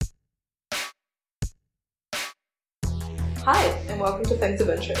Hi, and welcome to Things of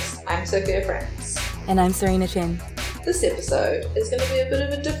Interest. I'm Sophia Franks. And I'm Serena Chen. This episode is going to be a bit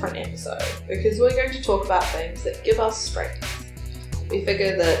of a different episode because we're going to talk about things that give us strength. We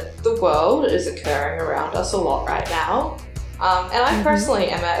figure that the world is occurring around us a lot right now, and I personally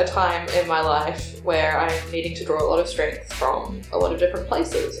am at a time in my life where I'm needing to draw a lot of strength from a lot of different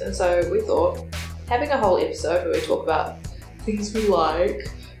places, and so we thought having a whole episode where we talk about things we like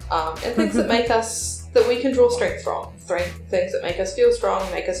and things that make us, that we can draw strength from, things that make us feel strong,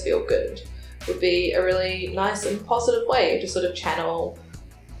 make us feel good, would be a really nice and positive way to sort of channel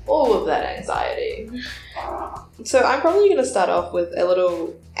all of that anxiety. So I'm probably going to start off with a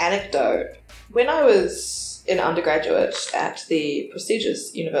little anecdote. When I was an undergraduate at the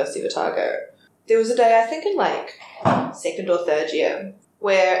prestigious University of Otago, there was a day, I think in like second or third year,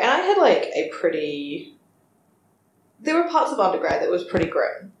 and I had like there were parts of undergrad that was pretty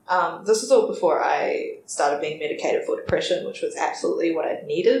grim. This was all before I started being medicated for depression, which was absolutely what I'd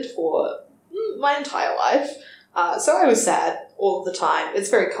needed for my entire life. So I was sad all the time. It's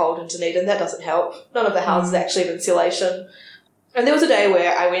very cold in Dunedin. That doesn't help. None of the houses actually have insulation. And there was a day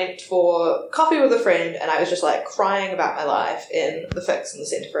where I went for coffee with a friend and I was just like crying about my life in the Fix and the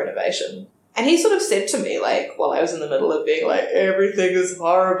Centre for Innovation. And he sort of said to me, like, while I was in the middle of being like, everything is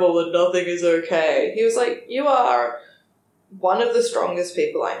horrible and nothing is okay, he was like, you are one of the strongest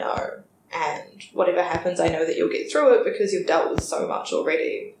people I know, and whatever happens, I know that you'll get through it because you've dealt with so much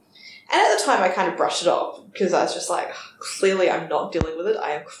already. And at the time, I kind of brushed it off because I was just like, clearly I'm not dealing with it.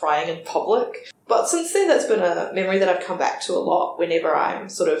 I am crying in public. But since then, that's been a memory that I've come back to a lot whenever I'm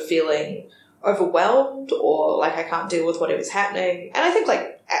sort of feeling overwhelmed or like I can't deal with whatever's happening. And I think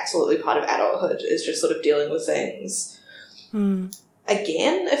like absolutely part of adulthood is just sort of dealing with things again,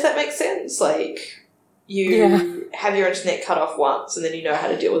 if that makes sense. Like, you have your internet cut off once and then you know how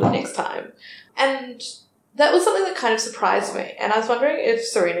to deal with it next time. And that was something that kind of surprised me. And I was wondering if,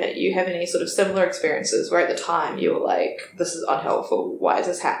 Serena, you have any sort of similar experiences where at the time you were like, this is unhelpful, why is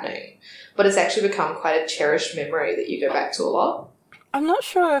this happening? But it's actually become quite a cherished memory that you go back to a lot. I'm not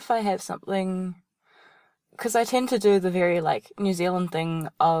sure if I have something, because I tend to do the very like New Zealand thing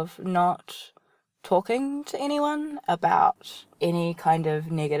of not talking to anyone about any kind of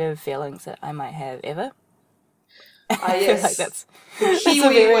negative feelings that I might have ever. I feel like that's Kiwi a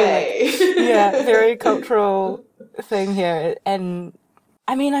very, way. very cultural thing here. And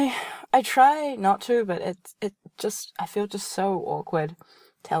I mean, I try not to, but I feel just so awkward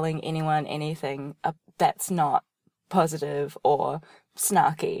telling anyone anything that's not positive or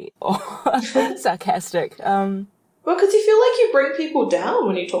snarky or sarcastic. Well, because you feel like you bring people down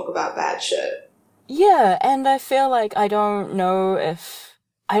when you talk about bad shit. Yeah, and I feel like I don't know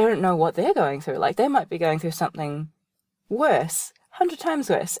what they're going through. Like, they might be going through something worse, 100 times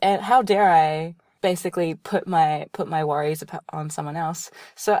worse. And how dare I basically put my worries on someone else?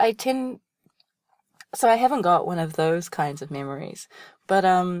 So I haven't got one of those kinds of memories. But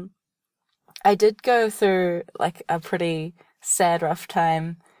I did go through like a pretty sad, rough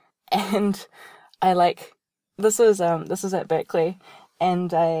time, and this was at Berkeley,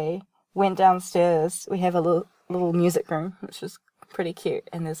 and I went downstairs. We have a little music room, which is pretty cute,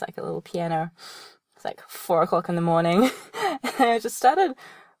 and there's like a little piano. It's like 4 o'clock in the morning, and I just started.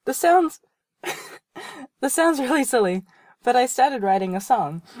 This sounds really silly, but I started writing a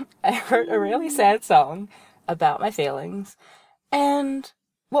song. I wrote a really sad song about my feelings, and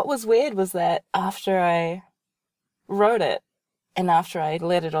what was weird was that after I wrote it and after I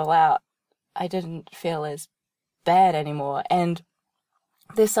let it all out, I didn't feel as bad anymore. And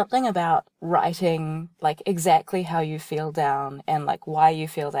there's something about writing like exactly how you feel down and like why you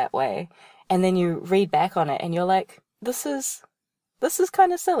feel that way. And then you read back on it and you're like, this is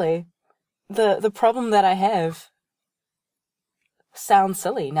kind of silly. The problem that I have sounds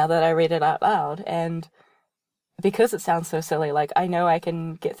silly now that I read it out loud. And because it sounds so silly, like I know I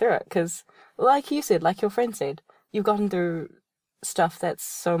can get through it. Because like you said, like your friend said, you've gotten through stuff that's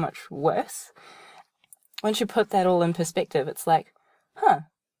so much worse. Once you put that all in perspective, it's like,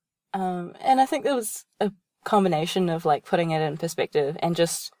 and I think there was a combination of like putting it in perspective and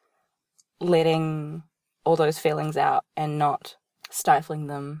just letting all those feelings out and not stifling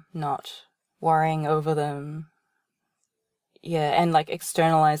them, not worrying over them. Yeah, and like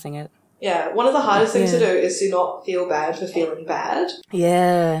externalizing it. Yeah, one of the hardest things to do is to not feel bad for feeling bad.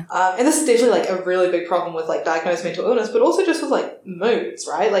 Yeah. And this is definitely like a really big problem with like diagnosed mental illness, but also just with like moods,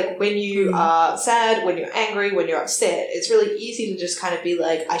 right? Like when you are sad, when you're angry, when you're upset, it's really easy to just kind of be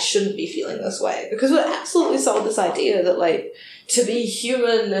like, I shouldn't be feeling this way. Because we're absolutely sold this idea that like to be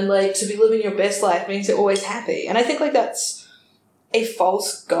human and like to be living your best life means you're always happy. And I think like that's a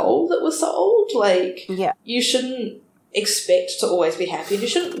false goal that we're sold. Like, you shouldn't expect to always be happy, and you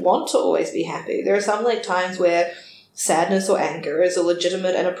shouldn't want to always be happy. There are some like times where sadness or anger is a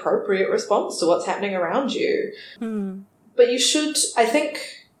legitimate and appropriate response to what's happening around you. But you should, I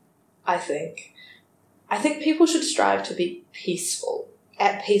think people should strive to be peaceful,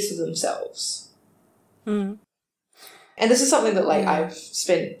 at peace with themselves. And this is something that like I've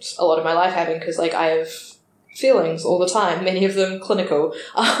spent a lot of my life having, because like I have feelings all the time, many of them clinical.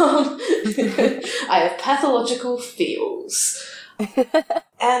 I have pathological feels.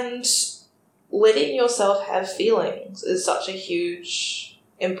 And letting yourself have feelings is such a huge,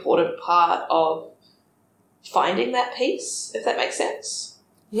 important part of finding that peace, if that makes sense.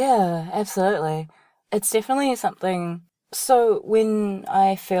 Yeah, absolutely. It's definitely something. So when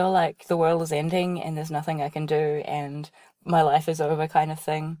I feel like the world is ending and there's nothing I can do and my life is over kind of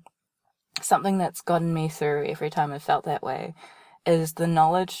thing, something that's gotten me through every time I've felt that way is the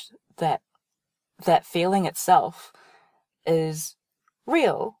knowledge that that feeling itself is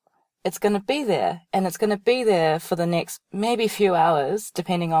real. It's going to be there, and it's going to be there for the next maybe few hours,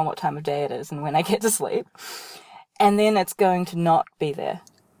 depending on what time of day it is and when I get to sleep. And then it's going to not be there.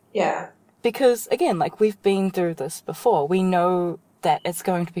 Yeah. Because, again, like, we've been through this before. We know that it's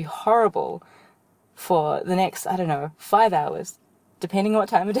going to be horrible for the next, 5 hours, depending on what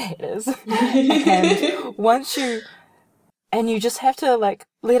time of day it is. And you just have to, like,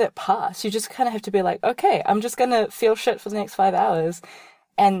 let it pass. You just kind of have to be like, okay, I'm just going to feel shit for the next 5 hours.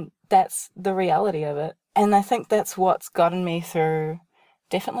 And that's the reality of it. And I think that's what's gotten me through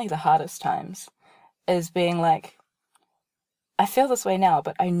definitely the hardest times, is being like, I feel this way now,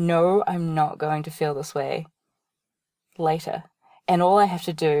 but I know I'm not going to feel this way later. And all I have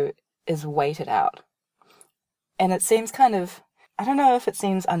to do is wait it out. And it seems kind of, I don't know if it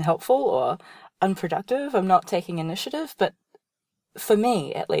seems unhelpful or unproductive. I'm not taking initiative, but for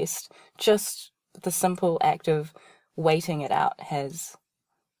me, at least, just the simple act of waiting it out has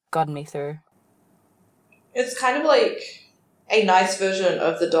gotten me through. It's kind of like a nice version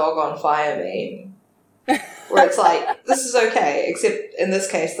of the dog on fire meme, where it's like, this is okay, except in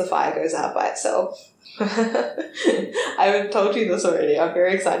this case the fire goes out by itself. I haven't told you this already. I'm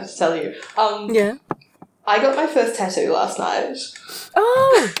very excited to tell you. Yeah. I got my first tattoo last night.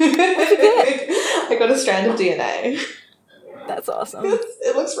 Oh! I got a strand of DNA. That's awesome.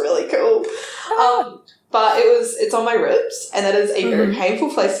 It looks really cool. But it's on my ribs, and that is a very painful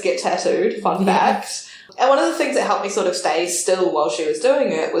place to get tattooed, fun fact. And one of the things that helped me sort of stay still while she was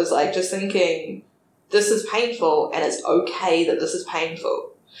doing it was like just thinking, this is painful, and it's okay that this is painful.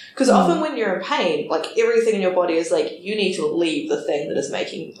 Because often when you're in pain, like everything in your body is like, you need to leave the thing that is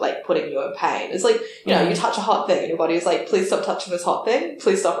putting you in pain. It's like, you touch a hot thing and your body is like, please stop touching this hot thing.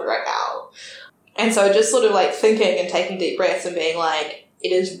 Please stop it right now. And so just sort of like thinking and taking deep breaths and being like,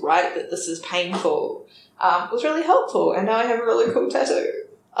 it is right that this is painful, was really helpful. And now I have a really cool tattoo.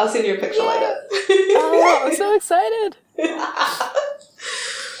 I'll send you a picture later. Oh, I'm so excited.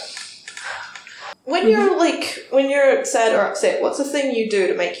 When you're sad or upset, what's the thing you do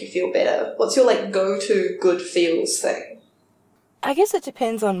to make you feel better? What's your like go-to good feels thing? I guess it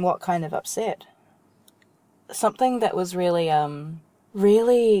depends on what kind of upset. Something that was really,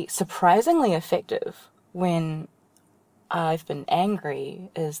 really surprisingly effective when I've been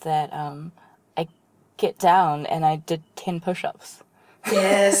angry is that I get down and I did 10 push-ups.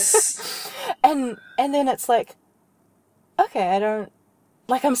 Yes. and then it's like, okay,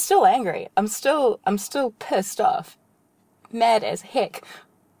 I'm still angry. I'm still pissed off. Mad as heck.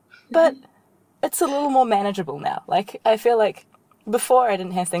 But it's a little more manageable now. Like, I feel like before I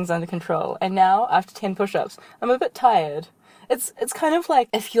didn't have things under control, and now, after 10 push-ups, I'm a bit tired. It's kind of like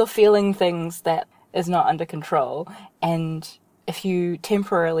if you're feeling things that is not under control, and if you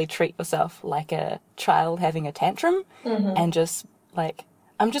temporarily treat yourself like a child having a tantrum, and just, like,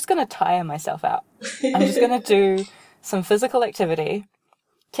 I'm just going to tire myself out. I'm just going to do some physical activity,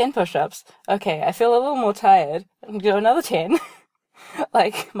 10 push-ups. Okay, I feel a little more tired. Do another 10.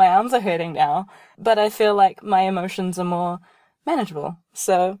 Like, my arms are hurting now, but I feel like my emotions are more manageable.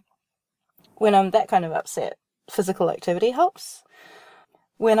 So, when I'm that kind of upset, physical activity helps.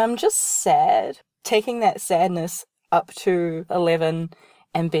 When I'm just sad, taking that sadness up to 11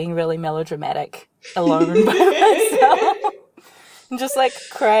 and being really melodramatic alone by myself. And just, like,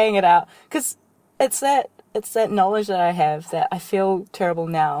 crying it out. Because it's that knowledge that I have that I feel terrible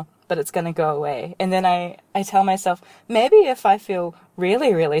now, but it's going to go away. And then I tell myself, maybe if I feel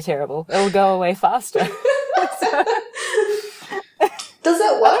really, really terrible, it'll go away faster. Does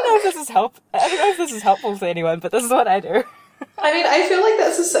that work? I don't know if this is helpful to anyone, but this is what I do. I mean, I feel like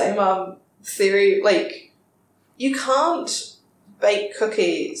that's the same theory. Like, you can't bake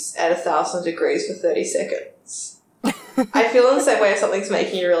cookies at 1,000 degrees for 30 seconds. I feel in the same way if something's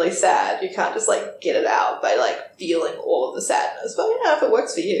making you really sad, you can't just, like, get it out by, like, feeling all of the sadness. But, you know, if it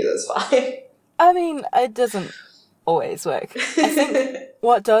works for you, that's fine. I mean, it doesn't always work. I think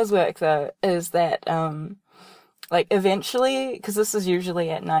what does work, though, is that, like, eventually, because this is usually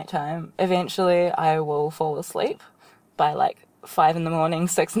at nighttime, eventually I will fall asleep by, like, 5 in the morning,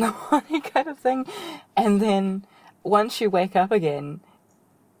 6 in the morning kind of thing. And then once you wake up again,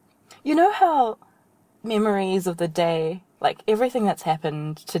 you know how memories of the day, like, everything that's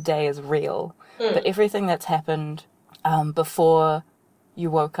happened today is real, but everything that's happened before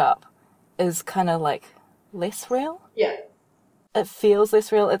you woke up is kind of, like, less real? Yeah. It feels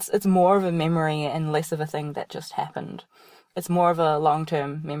less real. It's more of a memory and less of a thing that just happened. It's more of a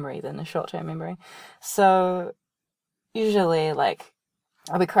long-term memory than a short-term memory. So usually, like,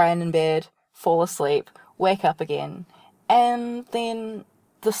 I'll be crying in bed, fall asleep, wake up again, and then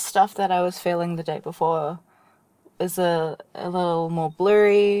the stuff that I was feeling the day before is a little more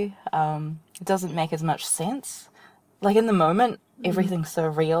blurry. It doesn't make as much sense. Like, in the moment, everything's so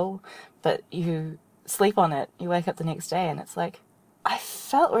real, but you sleep on it, you wake up the next day, and it's like, I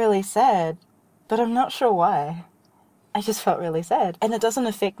felt really sad, but I'm not sure why. I just felt really sad, and it doesn't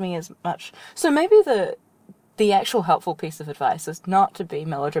affect me as much. So maybe the actual helpful piece of advice is not to be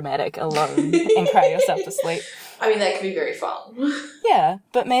melodramatic alone and cry yourself to sleep. I mean, that can be very fun. Yeah,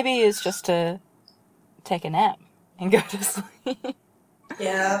 but maybe it's just to take a nap and go to sleep.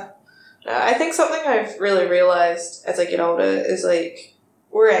 Yeah. No, I think something I've really realised as I get older is, like,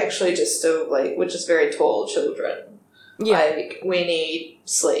 we're actually just still, like, we're just very tall children. Yeah. Like, we need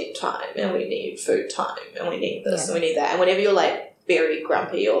sleep time, and we need food time, and we need this, and we need that. And whenever you're, like, very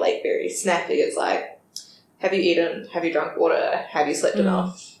grumpy or, like, very snappy, it's like, have you eaten? Have you drunk water? Have you slept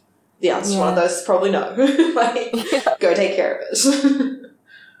enough? The answer to one of those is probably no. Like, go take care of it.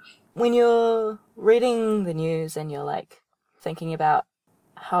 When you're reading the news and you're, like, thinking about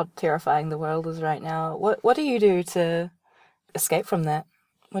how terrifying the world is right now, what do you do to escape from that?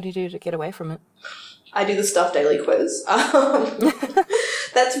 What do you do to get away from it? I do the Stuff Daily quiz.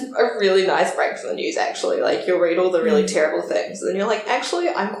 That's a really nice break from the news, actually. Like, you'll read all the really terrible things, and then you're like, actually,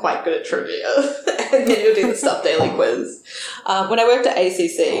 I'm quite good at trivia. And then you'll do the Stuff Daily quiz. When I worked at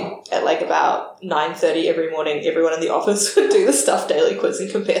ACC, at, like, about 9:30 every morning, everyone in the office would do the Stuff Daily quiz and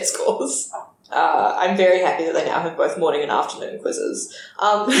compare scores. I'm very happy that they now have both morning and afternoon quizzes.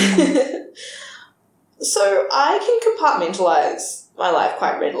 So I can compartmentalize my life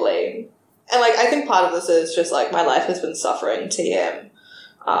quite readily. And, like, I think part of this is just, like, my life has been suffering TM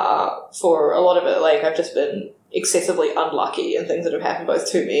for a lot of it. Like, I've just been excessively unlucky in things that have happened both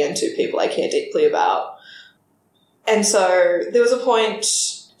to me and to people I care deeply about. And so there was a point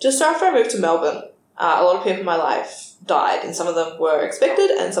just after I moved to Melbourne, a lot of people in my life died, and some of them were expected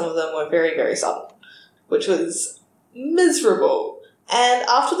and some of them were very, very sudden, which was miserable. And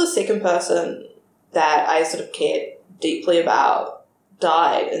after the second person that I sort of cared deeply about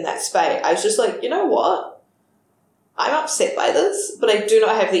died in that space, I was just like, you know what? I'm upset by this, but I do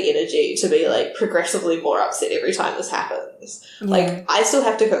not have the energy to be, like, progressively more upset every time this happens. Yeah. Like, I still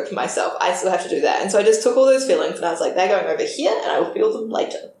have to cook for myself. I still have to do that. And so I just took all those feelings and I was like, they're going over here and I will feel them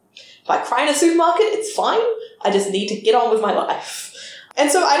later. If I cry in a supermarket, it's fine. I just need to get on with my life.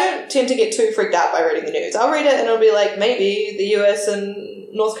 And so I don't tend to get too freaked out by reading the news. I'll read it and it'll be like, maybe the US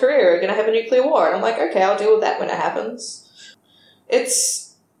and North Korea are going to have a nuclear war. And I'm like, okay, I'll deal with that when it happens.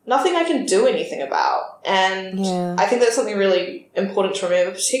 It's nothing I can do anything about. And I think that's something really important to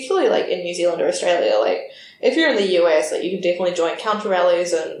remember, particularly, like, in New Zealand or Australia. Like, if you're in the US, like, you can definitely join counter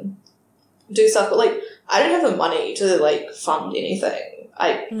rallies and do stuff, but, like, I don't have the money to, like, fund anything.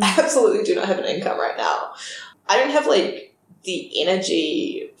 I absolutely do not have an income right now. I don't have, like, the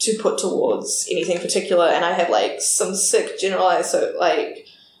energy to put towards anything particular, and I have, like, some sick generalized, so, like,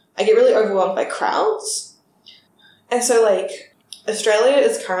 I get really overwhelmed by crowds. And so, like, Australia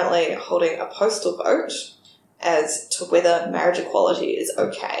is currently holding a postal vote as to whether marriage equality is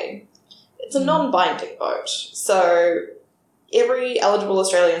okay. It's a non-binding vote. So every eligible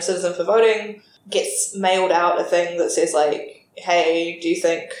Australian citizen for voting gets mailed out a thing that says, like, hey, do you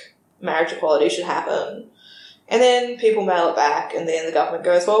think marriage equality should happen? And then people mail it back, and then the government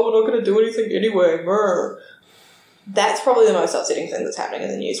goes, well, we're not going to do anything anyway. Brr. That's probably the most upsetting thing that's happening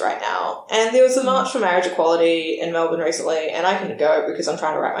in the news right now. And there was a march for marriage equality in Melbourne recently, and I couldn't go because I'm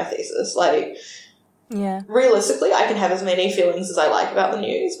trying to write my thesis. Like, realistically, I can have as many feelings as I like about the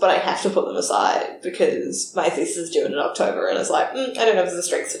news, but I have to put them aside because my thesis is due in October, and it's like, I don't have the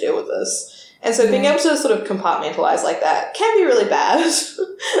strength to deal with this. And so being able to sort of compartmentalize like that can be really bad.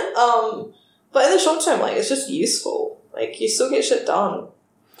 But in the short term, like, it's just useful. Like, you still get shit done.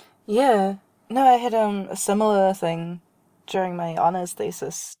 Yeah. No, I had a similar thing during my honors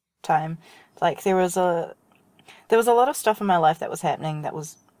thesis time. Like there was a lot of stuff in my life that was happening that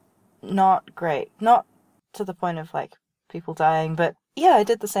was not great. Not to the point of like people dying, but yeah, I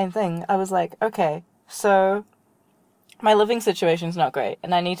did the same thing. I was like, okay, so my living situation's not great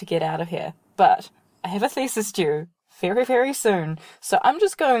and I need to get out of here. But I have a thesis due very, very soon. So I'm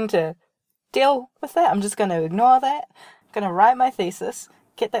just going to deal with that. I'm just going to ignore that. I'm going to write my thesis,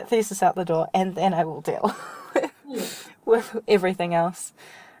 get that thesis out the door, and then I will deal with everything else.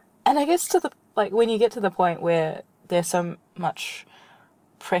 And I guess when you get to the point where there's so much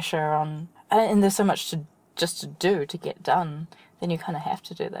pressure on, and there's so much to do to get done, then you kind of have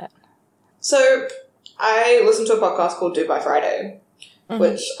to do that. So I listened to a podcast called Do by Friday,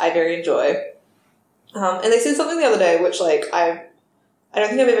 which I very enjoy. And they said something the other day which I don't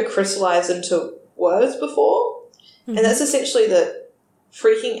think I've ever crystallized into words before. And that's essentially that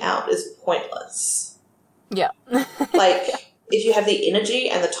freaking out is pointless. Yeah. If you have the energy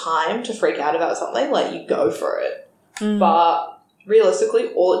and the time to freak out about something, you go for it. But realistically,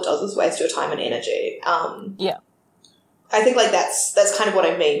 all it does is waste your time and energy. Yeah. I think that's kind of what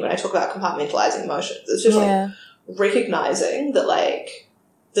I mean when I talk about compartmentalizing emotions. It's just recognizing that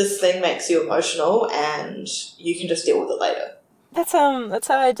this thing makes you emotional and you can just deal with it later. That's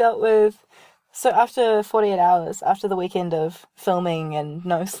how I dealt with. So after 48 hours, after the weekend of filming and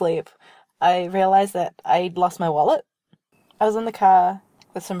no sleep, I realized that I'd lost my wallet. I was in the car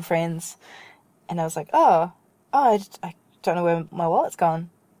with some friends, and I was like, I don't know where my wallet's gone.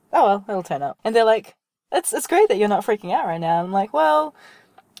 Oh well, it'll turn up. And they're like, it's great that you're not freaking out right now. I'm like, well,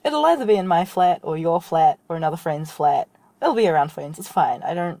 it'll either be in my flat or your flat or another friend's flat. It'll be around friends. It's fine.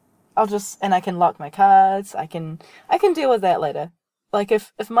 And I can lock my cards. I can deal with that later.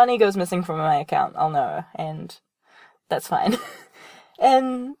 If money goes missing from my account, I'll know, and that's fine.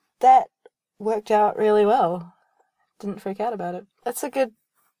 And that worked out really well. Didn't freak out about it. That's a good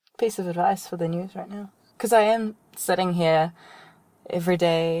piece of advice for the news right now. Because I am sitting here every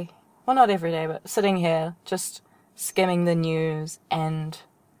day, well, not every day, but sitting here just skimming the news and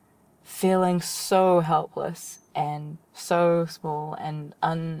feeling so helpless and so small and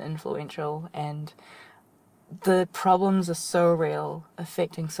uninfluential, and the problems are so real,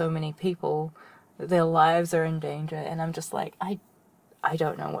 affecting so many people. Their lives are in danger, and I'm just like, I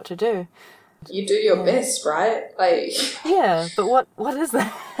don't know what to do. You do your best, right? Yeah, but what is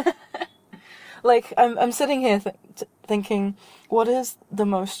that? I'm sitting here thinking, what is the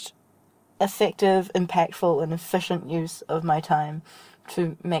most effective, impactful, and efficient use of my time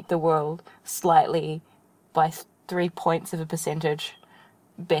to make the world slightly, by 3 points of a percentage,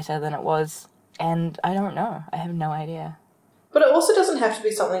 better than it was? And I don't know. I have no idea. But it also doesn't have to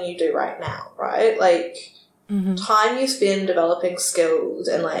be something you do right now, right? Time you spend developing skills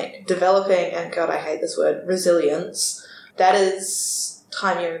and developing, and God, I hate this word, resilience, that is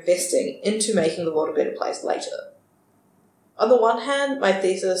time you're investing into making the world a better place later. On the one hand, my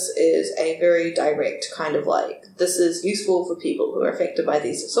thesis is a very direct kind of this is useful for people who are affected by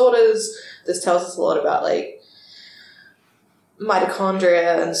these disorders. This tells us a lot about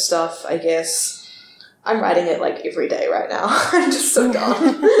mitochondria and stuff, I guess. I'm writing it every day right now. I'm just so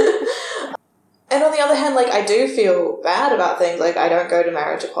done. And on the other hand, I do feel bad about things. I don't go to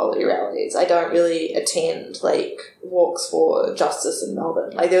marriage equality rallies. I don't really attend, walks for justice in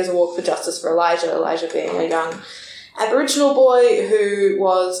Melbourne. There was a walk for justice for Elijah being a young Aboriginal boy who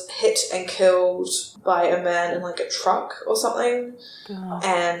was hit and killed by a man in, a truck or something. Oh.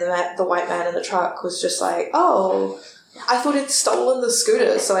 And the white man in the truck was just oh, I thought he'd stolen the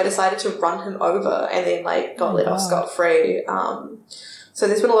scooter, so I decided to run him over and then, got let off scot-free. So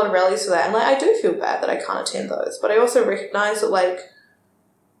there's been a lot of rallies for that. And, I do feel bad that I can't attend those. But I also recognise that,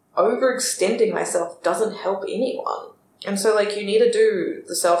 overextending myself doesn't help anyone. And so, you need to do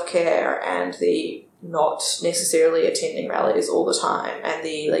the self-care and the not necessarily attending rallies all the time and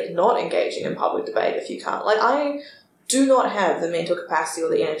the, not engaging in public debate if you can't. I do not have the mental capacity or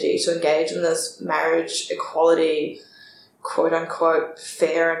the energy to engage in this marriage equality, quote-unquote,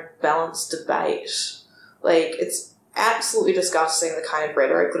 fair and balanced debate. It's absolutely disgusting the kind of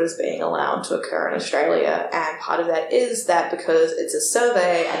rhetoric that is being allowed to occur in Australia, and part of that is that because it's a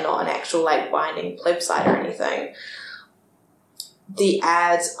survey and not an actual binding plebiscite or anything, the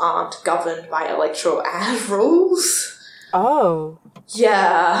ads aren't governed by electoral ad rules. Oh.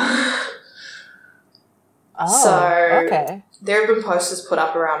 Yeah. Oh, so okay. There have been posters put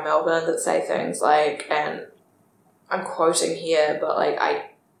up around Melbourne that say things and I'm quoting here, but I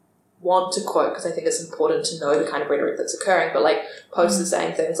want to quote because I think it's important to know the kind of rhetoric that's occurring, but posters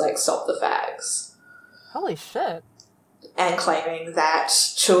saying things stop the fags. Holy shit. and claiming that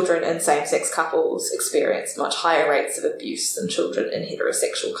children in same-sex couples experienced much higher rates of abuse than children in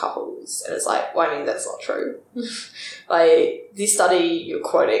heterosexual couples. And it's like, well, I mean, that's not true. Like, the study you're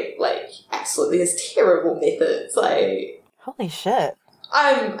quoting, like, absolutely has terrible methods. Like, holy shit.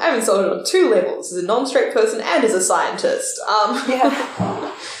 I'm insulted on two levels, as a non-straight person and as a scientist.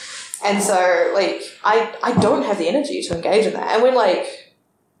 Yeah. And so, like, I don't have the energy to engage in that. And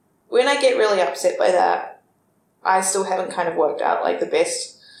when I get really upset by that, I still haven't kind of worked out, like, the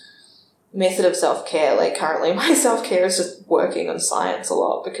best method of self-care. Like, currently my self-care is just working on science a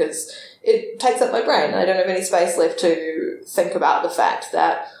lot because it takes up my brain and I don't have any space left to think about the fact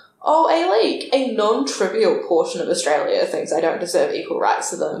that, a non-trivial portion of Australia thinks I don't deserve equal rights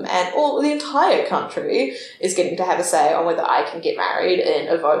to them, and the entire country is getting to have a say on whether I can get married in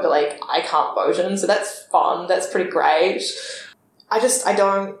a vote that, like, I can't vote in. So that's fun. That's pretty great. I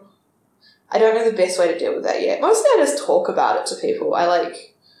don't know the best way to deal with that yet. Mostly I just talk about it to people. I,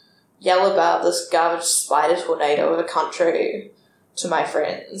 like, yell about this garbage spider tornado of a country to my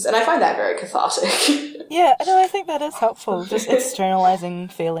friends, and I find that very cathartic. Yeah, no, I think that is helpful, just externalizing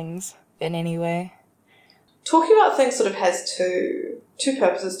feelings in any way. Talking about things sort of has two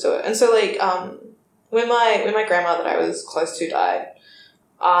purposes to it. And so, like, when my grandma that I was close to died,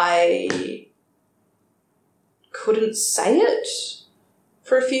 I couldn't say it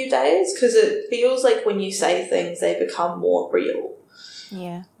for a few days because it feels like when you say things, they become more real.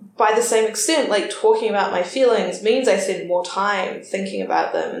 Yeah. By the same extent, like, talking about my feelings means I spend more time thinking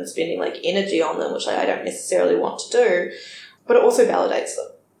about them and spending, like, energy on them, which I don't necessarily want to do, but it also validates them.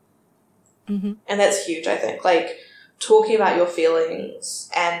 Mm-hmm. And that's huge, I think. Like, talking about your feelings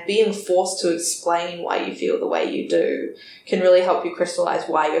and being forced to explain why you feel the way you do can really help you crystallize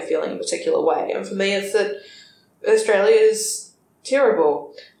why you're feeling a particular way. And for me, it's that Australia is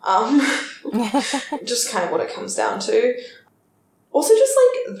terrible. Just kind of what it comes down to. Also, just,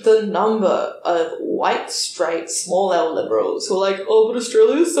 like, the number of white, straight, small L liberals who are like, but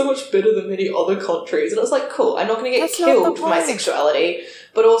Australia is so much better than many other countries. And I was like, cool, I'm not going to get killed for my sexuality,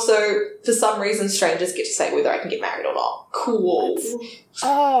 but also, for some reason, strangers get to say whether I can get married or not. Cool.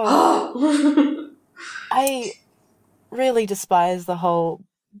 I really despise the whole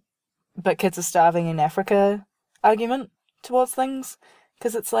 "but kids are starving in Africa" argument towards things,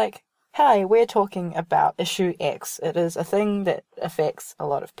 because it's like, hi, we're talking about issue X. It is a thing that affects a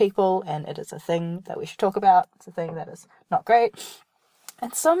lot of people, and it is a thing that we should talk about. It's a thing that is not great.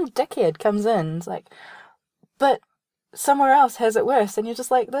 And some dickhead comes in and is like, but somewhere else has it worse. And you're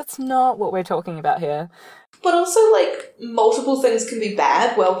just like, that's not what we're talking about here. But also, like, multiple things can be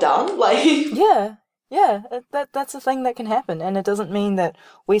bad, well done. Like, Yeah, that's a thing that can happen. And it doesn't mean that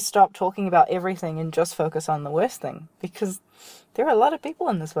we stop talking about everything and just focus on the worst thing, because there are a lot of people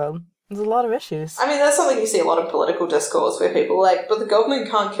in this world. There's a lot of issues. I mean, that's something you see a lot of political discourse where people are like, but the government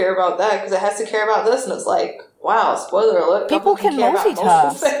can't care about that because it has to care about this. And it's like, wow, spoiler alert. People can care about multiple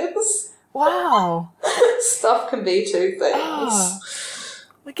multitask. things. Wow. Stuff can be two things.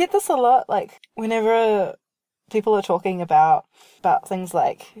 We get this a lot, like, whenever people are talking about things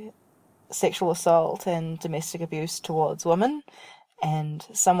like sexual assault and domestic abuse towards women, and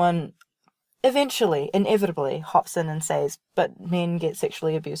someone eventually, inevitably, hops in and says, but men get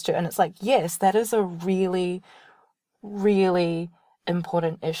sexually abused too. And it's like, yes, that is a really, really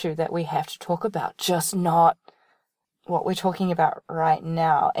important issue that we have to talk about, just not what we're talking about right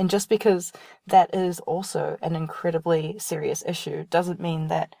now. And just because that is also an incredibly serious issue doesn't mean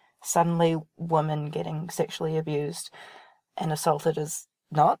that suddenly women getting sexually abused and assaulted is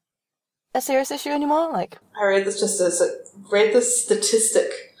not a serious issue anymore. Like, I read this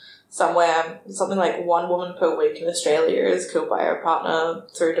statistic somewhere, something like 1 woman per week in Australia is killed by her partner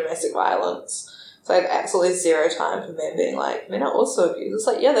through domestic violence. So I have absolutely zero time for men being like, men are also abused. It's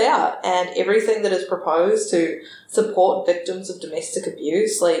like, yeah, they are. And everything that is proposed to support victims of domestic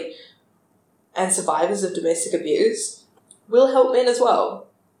abuse, like, and survivors of domestic abuse, will help men as well.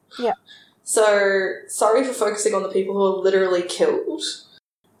 Yeah. So, sorry for focusing on the people who are literally killed.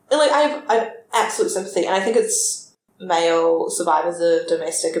 And, like, I have absolute sympathy, and I think it's male survivors of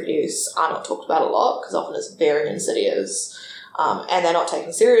domestic abuse are not talked about a lot because often it's very insidious, and they're not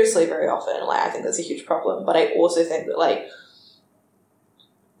taken seriously very often. Like, I think that's a huge problem. But I also think that, like,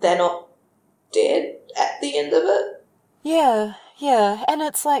 they're not dead at the end of it. Yeah, and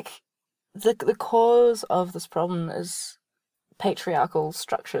it's like the cause of this problem is patriarchal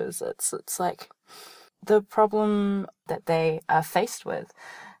structures. It's like the problem that they are faced with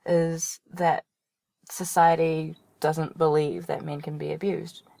is that society doesn't believe that men can be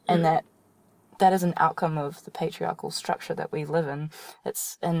abused, and that is an outcome of the patriarchal structure that we live in.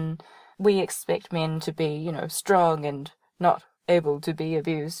 And we expect men to be, strong and not able to be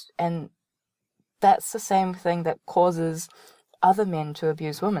abused, and that's the same thing that causes other men to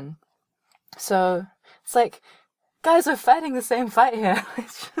abuse women. So it's like, guys are fighting the same fight here.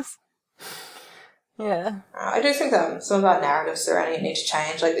 It's just, yeah. I do think some of our narratives surrounding it need to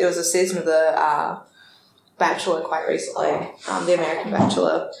change. Like, there was a season of the Bachelor quite recently, the American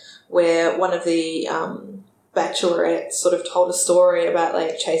Bachelor, where one of the bachelorettes sort of told a story about,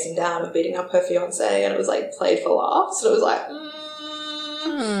 like, chasing down and beating up her fiancé, and it was, like, played for laughs, and it was like,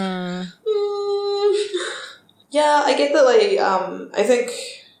 yeah, I get that, like, I think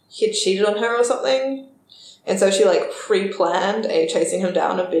he had cheated on her or something, and so she, like, pre-planned a chasing him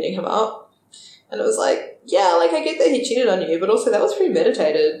down and beating him up, and it was like, yeah, like, I get that he cheated on you, but also that was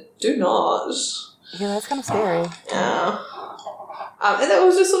premeditated. Do not. Yeah, that's kind of scary. Yeah. And that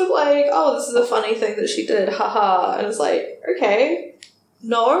was just sort of like, oh, this is a funny thing that she did, haha. And it's like, okay,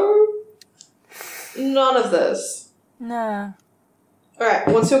 no, none of this. No. Alright,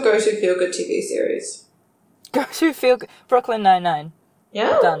 what's your go-to feel-good TV series? Go-to feel-good... Brooklyn Nine-Nine.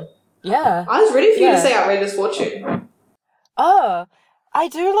 Yeah? Done. Yeah. I was ready for you to say Outrageous Fortune. Oh, I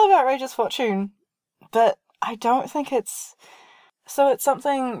do love Outrageous Fortune, but I don't think it's... So it's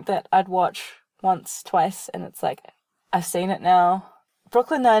something that I'd watch once, twice, and it's like, I've seen it now.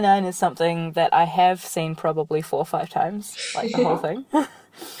 Brooklyn Nine-Nine is something that I have seen probably 4 or 5 times, like the whole thing.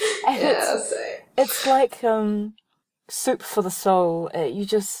 Yeah, same. It's like soup for the soul.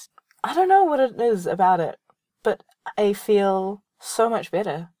 I don't know what it is about it, but I feel so much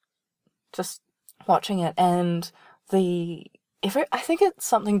better just watching it. And I think it's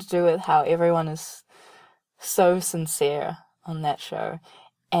something to do with how everyone is so sincere on that show.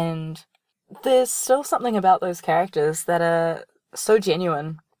 And there's still something about those characters that are so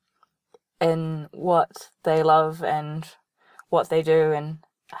genuine in what they love and what they do and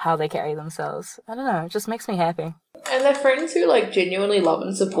how they carry themselves. I don't know, it just makes me happy. And they're friends who, like, genuinely love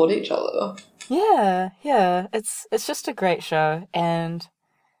and support each other. Yeah. It's just a great show, and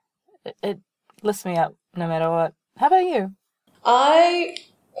it lifts me up no matter what. How about you? I've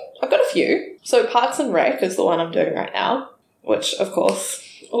got a few. So Parks and Rec is the one I'm doing right now, which, of course,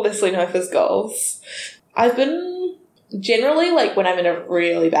 Leslie Knope's goals. I've been generally, like, when I'm in a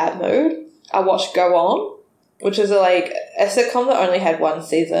really bad mood, I watch Go On, which is a sitcom that only had 1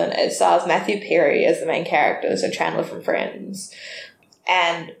 season. It stars Matthew Perry as the main character, so Chandler from Friends.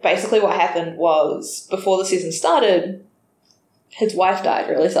 And basically what happened was, before the season started, his wife died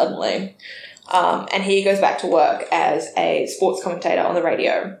really suddenly. And he goes back to work as a sports commentator on the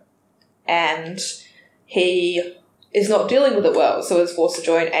radio. And he is not dealing with it well, so is forced to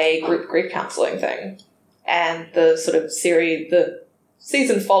join a group grief counselling thing. And the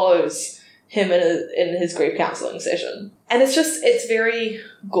season follows him in his grief counselling session. And it's very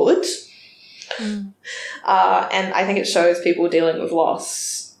good. And I think it shows people dealing with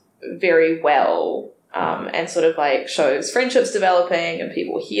loss very well, and sort of, like, shows friendships developing and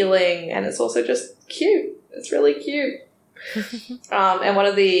people healing, and it's also just cute. It's really cute. And one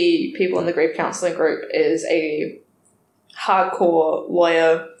of the people in the grief counselling group is a hardcore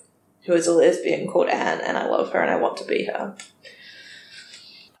lawyer who is a lesbian called Anne, and I love her and I want to be her.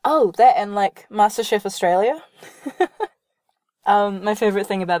 Oh, that and, like, MasterChef Australia. My favourite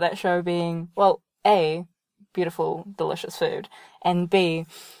thing about that show being, well, A, beautiful, delicious food, and B,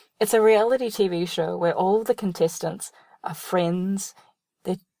 it's a reality TV show where all the contestants are friends,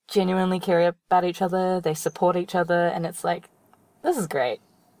 they genuinely care about each other, they support each other, and it's like, this is great.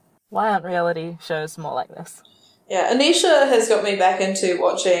 Why aren't reality shows more like this? Yeah, Anisha has got me back into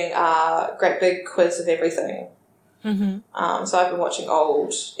watching Great Big Quiz of Everything. Mm-hmm. So I've been watching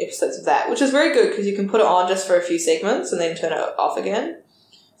old episodes of that, which is very good because you can put it on just for a few segments and then turn it off again.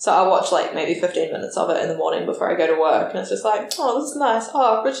 So I watch, like, maybe 15 minutes of it in the morning before I go to work, and it's just like, oh, this is nice.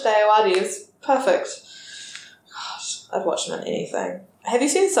 Oh, Richard Ayoade is perfect. Gosh, I'd watch him in anything. Have you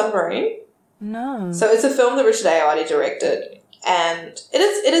seen Submarine? No. So it's a film that Richard Ayoade directed, and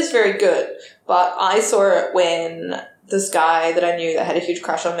it is very good, but I saw it when this guy that I knew that had a huge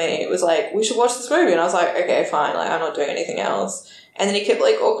crush on me was like, we should watch this movie, and I was like, okay, fine, like, I'm not doing anything else. And then he kept,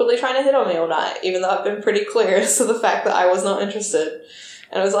 like, awkwardly trying to hit on me all night, even though I've been pretty clear as to the fact that I was not interested.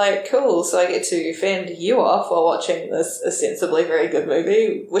 And I was like, cool, so I get to fend you off while watching this ostensibly very good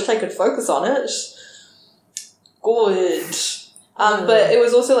movie. Wish I could focus on it. Good. But it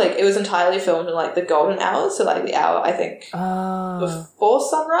was also, like, it was entirely filmed in, like, the golden hours, so, like, the hour, I think, before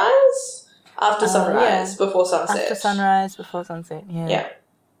sunrise? After sunrise, before sunset. After sunrise, before sunset, yeah. Yeah.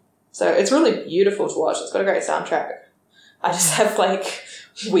 So it's really beautiful to watch. It's got a great soundtrack. I just have, like,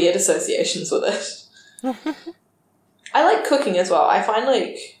 weird associations with it. I like cooking as well. I find,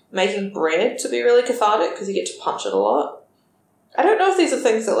 like, making bread to be really cathartic because you get to punch it a lot. I don't know if these are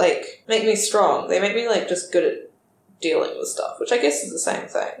things that, like, make me strong. They make me, like, just good at dealing with stuff, which I guess is the same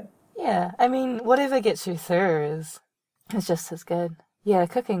thing. Yeah, I mean, whatever gets you through is just as good. Yeah,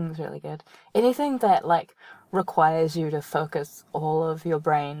 cooking's really good. Anything that, like, requires you to focus all of your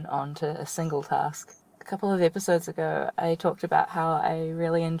brain onto a single task. A couple of episodes ago, I talked about how I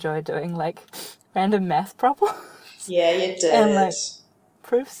really enjoy doing, like, random math problems. Yeah, you did. And, like,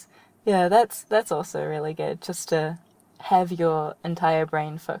 proofs. Yeah, that's also really good, just to have your entire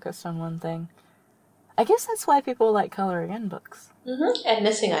brain focused on one thing. I guess that's why people like colouring in books. Mm-hmm. And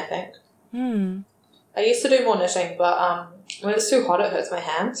knitting, I think. Hmm. I used to do more knitting, but when it's too hot, it hurts my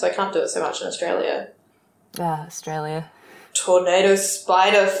hand, so I can't do it so much in Australia. Ah, Australia. Tornado,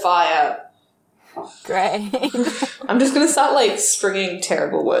 spider, fire. Great. I'm just going to start, like, stringing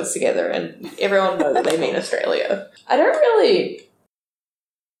terrible words together and everyone know that they mean Australia. I don't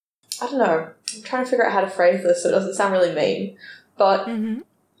know. I'm trying to figure out how to phrase this so it doesn't sound really mean. But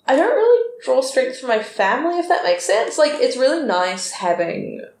I don't really draw strength from my family, if that makes sense. Like, it's really nice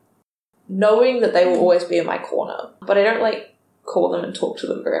knowing that they will always be in my corner. But I don't, like, call them and talk to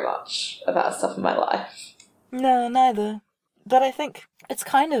them very much about stuff in my life. No, neither. But I think it's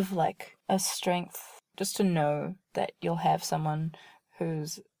kind of like a strength just to know that you'll have someone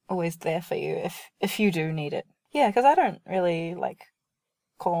who's always there for you if you do need it. Yeah, because I don't really, like,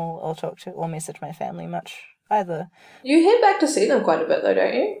 call or talk to or message my family much either. You head back to see them quite a bit, though,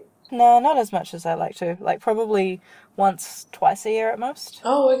 don't you? No, not as much as I like to. Like, probably once, twice a year at most.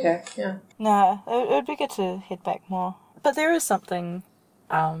 Oh, okay, yeah. Nah, it would be good to head back more. But there is something,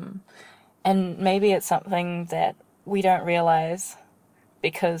 and maybe it's something that we don't realise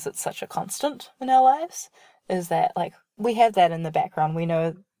because it's such a constant in our lives, is that, like, we have that in the background. We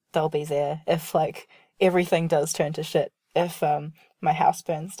know they'll be there if, like, everything does turn to shit. If my house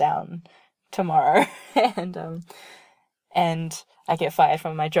burns down tomorrow and I get fired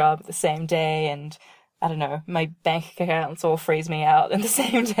from my job the same day, and I don't know, my bank accounts all freeze me out in the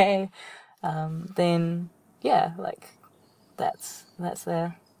same day, then yeah, like, that's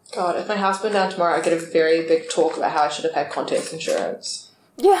there. God, if my house burned down tomorrow, I'd get a very big talk about how I should have had contents insurance.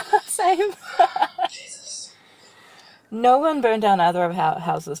 Yeah, same. Jesus. No one burn down either of our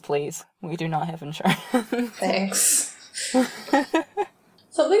houses, please. We do not have insurance. Thanks.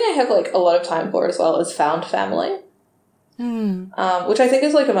 Something I have, like, a lot of time for as well is found family. Which I think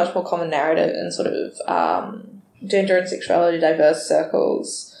is, like, a much more common narrative in sort of gender and sexuality diverse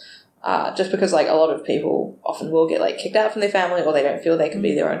circles. Just because, like, a lot of people often will get, like, kicked out from their family, or they don't feel they can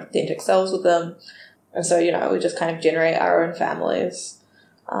be their own authentic selves with them. And so, you know, we just kind of generate our own families.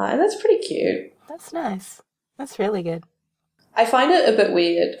 And that's pretty cute. That's nice. That's really good. I find it a bit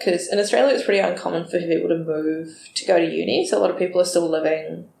weird because in Australia it's pretty uncommon for people to move to go to uni. So a lot of people are still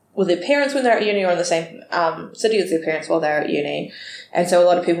living with their parents when they're at uni, or in the same city as their parents while they're at uni. And so a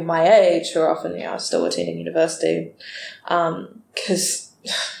lot of people my age who are often, you know, still attending university, because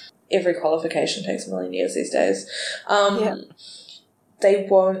every qualification takes a million years these days, they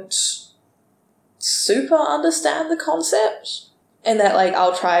won't super understand the concept. And that, like,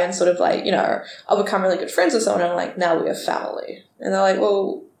 I'll try and sort of, like, you know, I'll become really good friends with someone and I'm like, now we are family. And they're like,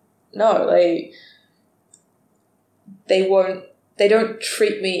 well, no, like, they don't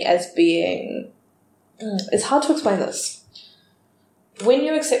treat me as being, it's hard to explain this. When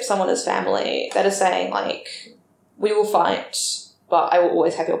you accept someone as family, that is saying, like, we will fight, but I will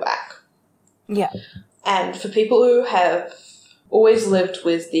always have your back. Yeah. And for people who have always lived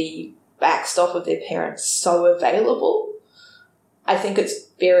with the backstop of their parents so available, I think it's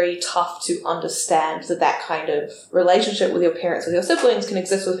very tough to understand that kind of relationship with your parents, with your siblings, can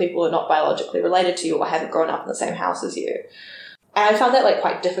exist with people who are not biologically related to you or haven't grown up in the same house as you. And I found that, like,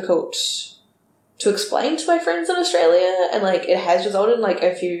 quite difficult to explain to my friends in Australia, and, like, it has resulted in, like,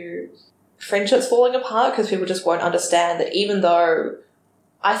 a few friendships falling apart because people just won't understand that even though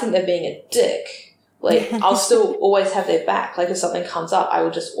I think they're being a dick, like, I'll still always have their back. Like, if something comes up, I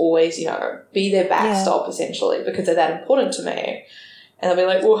will just always, you know, be their backstop, essentially, because they're that important to me. And they'll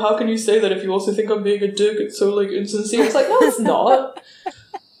be like, well, how can you say that if you also think I'm being a dick? It's so, like, insincere. It's like, no, it's not.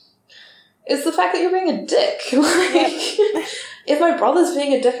 It's the fact that you're being a dick. Like, if my brother's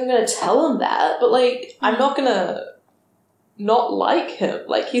being a dick, I'm going to tell him that. But, like, I'm not going to not like him.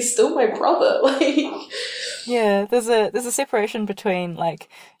 Like, he's still my brother. Like, yeah, there's a separation between, like,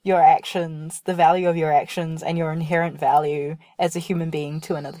 your actions, the value of your actions, and your inherent value as a human being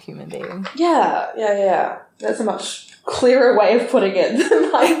to another human being. Yeah. That's a much clearer way of putting it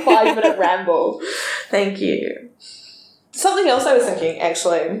than my 5-minute ramble. Thank you. Something else I was thinking,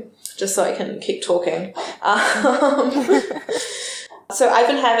 actually, just so I can keep talking. So I've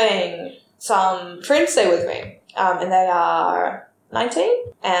been having some friends stay with me. and they are 19,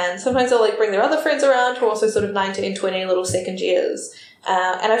 and sometimes they'll like bring their other friends around who are also sort of 19, 20, little second years.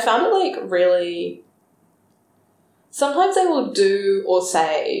 And I found it like really, sometimes they will do or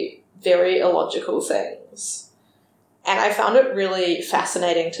say very illogical things. And I found it really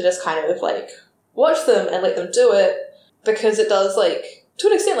fascinating to just kind of like watch them and let them do it, because it does like, to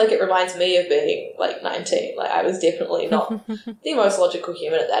an extent, like it reminds me of being like 19. Like I was definitely not the most logical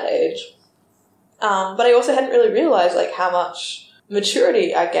human at that age. But I also hadn't really realised like how much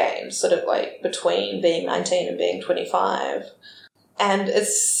maturity I gained sort of like between being 19 and being 25. And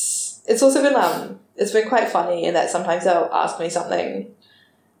it's also been it's been quite funny in that sometimes they'll ask me something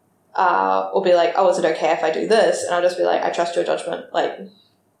or be like, oh, is it okay if I do this? And I'll just be like, I trust your judgment. Like,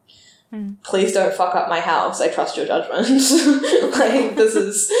 please don't fuck up my house. I trust your judgment. Like, this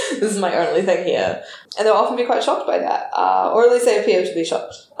is my only thing here. And they'll often be quite shocked by that. Or at least they appear to be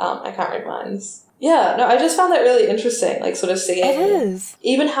shocked. I can't read minds. Yeah, no, I just found that really interesting, like sort of seeing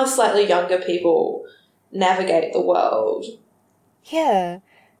even how slightly younger people navigate the world. Yeah.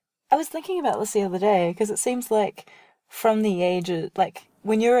 I was thinking about this the other day, because it seems like from the age of, like,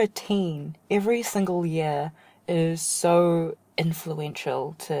 when you're a teen, every single year is so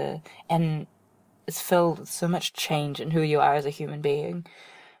influential and it's filled with so much change in who you are as a human being.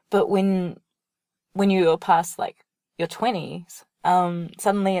 But when you're past, like, your 20s,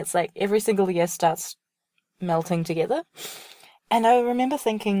 suddenly it's like every single year starts melting together. And I remember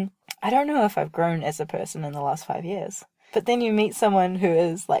thinking, I don't know if I've grown as a person in the last 5 years. But then you meet someone who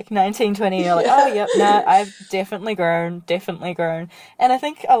is like 19, 20, and you're like, oh, yep, no, I've definitely grown. And I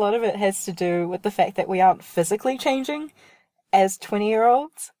think a lot of it has to do with the fact that we aren't physically changing as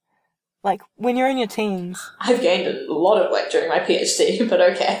 20-year-olds. Like, when you're in your teens... I've gained a lot of weight during my PhD, but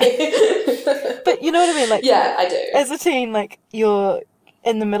okay. But you know what I mean? Like, yeah, I do. As a teen, like, you're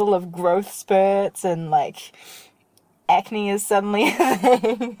in the middle of growth spurts and, like, acne is suddenly a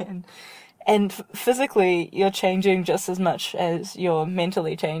thing. And physically, you're changing just as much as you're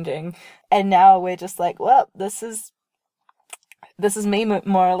mentally changing. And now we're just like, well, this is me,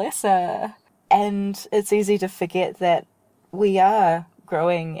 more or less. And it's easy to forget that we are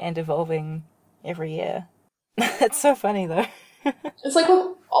growing and evolving every year. It's so funny, though. It's like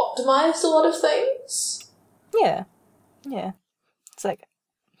we've optimized a lot of things. Yeah. It's like,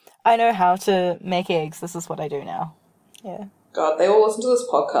 I know how to make eggs. This is what I do now. Yeah. God, they all listen to this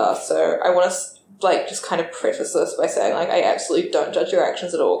podcast, so I want to, like, just kind of preface this by saying, like, I absolutely don't judge your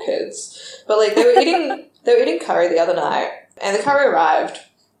actions at all, kids. But, like, they were eating curry the other night, and the curry arrived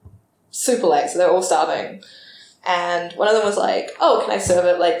super late, so they were all starving. And one of them was like, oh, can I serve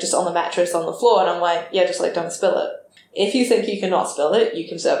it, like, just on the mattress on the floor? And I'm like, yeah, just, like, don't spill it. If you think you cannot spill it, you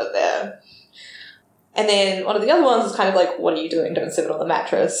can serve it there. And then one of the other ones was kind of like, what are you doing? Don't serve it on the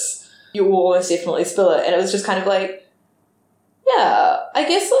mattress. You will almost definitely spill it. And it was just kind of like, yeah, I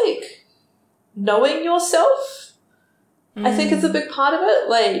guess, like, knowing yourself, I think is a big part of it.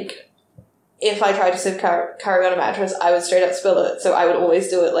 Like, if I tried to serve curry on a mattress, I would straight up spill it. So I would always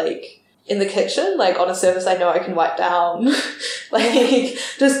do it, like, in the kitchen, like, on a surface I know I can wipe down. Like,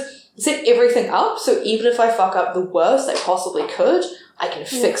 just set everything up, so even if I fuck up the worst I possibly could, I can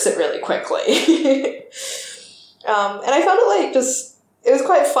fix it really quickly. And I found it, like, it was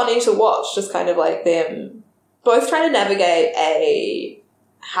quite funny to watch, just kind of, like, them both trying to navigate a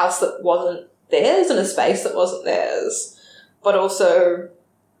house that wasn't theirs and a space that wasn't theirs, but also,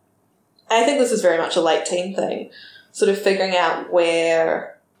 and I think this is very much a late teen thing, sort of figuring out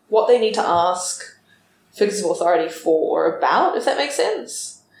what they need to ask figures of authority for or about, if that makes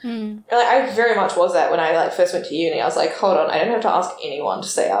sense. And, like, I very much was that when I, like, first went to uni. I was like, hold on, I don't have to ask anyone to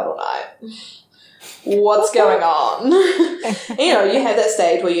stay out all night. What's going on? And, you know, you have that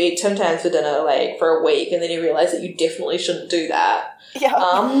stage where you eat Tim Tams for dinner, like, for a week, and then you realise that you definitely shouldn't do that. Yeah.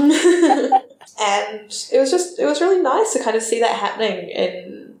 And it was really nice to kind of see that happening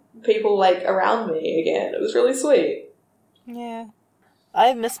in people, like, around me again. It was really sweet. Yeah.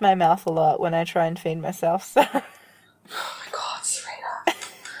 I miss my mouth a lot when I try and feed myself, so... Oh my god, Serena.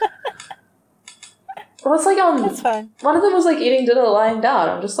 Well, it's like, That's fine. one of them was, like, eating dinner lying down.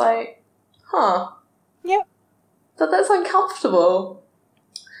 I'm just like, huh. Yep. That's uncomfortable.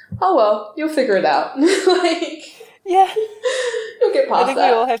 Oh well, you'll figure it out. Like, yeah, you'll get past that. I think we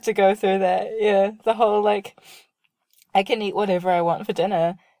all have to go through that. Yeah, the whole, like, I can eat whatever I want for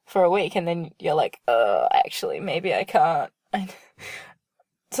dinner for a week, and then you're like, actually, maybe I can't.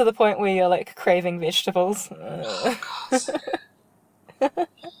 To the point where you're, like, craving vegetables. Oh, God.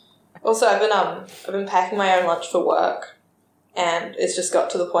 Also, I've been packing my own lunch for work. And it's just got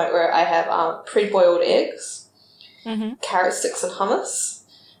to the point where I have pre-boiled eggs, carrot sticks and hummus,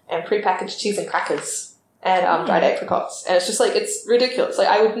 and pre-packaged cheese and crackers. and dried apricots. And it's just like, it's ridiculous. Like,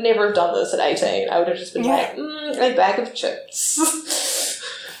 I would never have done this at 18. I would have just been like, a bag of chips.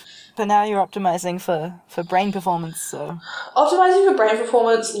 But now you're optimizing for brain performance, so... Optimizing for brain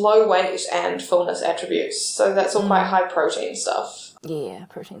performance, low weight, and fullness attributes. So that's all quite high protein stuff. Yeah,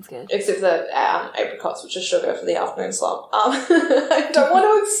 protein's good. Except for the apricots, which is sugar for the afternoon slump. I don't want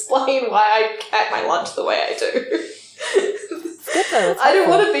to explain why I pack my lunch the way I do. It's good though. I don't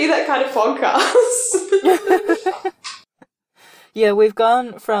want to be that kind of podcast. Yeah, we've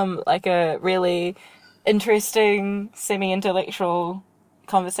gone from like a really interesting, semi-intellectual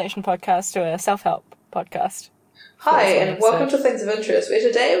conversation podcast to a self-help podcast. Hi, and welcome to Things of Interest, where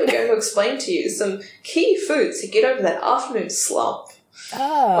today we're going to explain to you some key foods to get over that afternoon slump.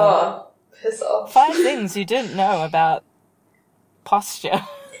 Oh, piss off. 5 things you didn't know about posture.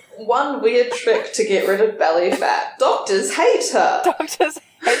 One weird trick to get rid of belly fat. Doctors hate her. Doctors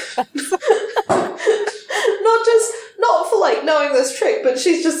hate us. Not for like knowing this trick, but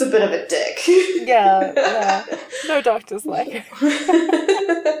she's just a bit of a dick. Yeah. No doctors like her.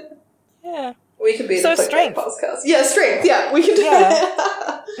 Yeah. We could be so the strength podcast. Yeah, strength. Yeah, we can do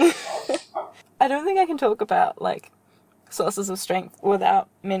that. I don't think I can talk about like sources of strength without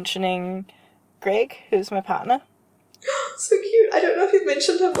mentioning Greg, who's my partner. So cute. I don't know if you've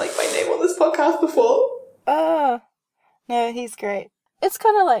mentioned him like by name on this podcast before. No, he's great. It's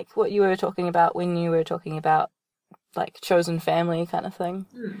kind of like what you were talking about when you were talking about like chosen family kind of thing.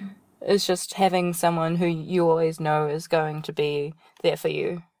 It's just having someone who you always know is going to be there for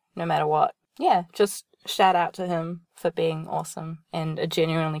you no matter what. Yeah, just shout out to him for being awesome and a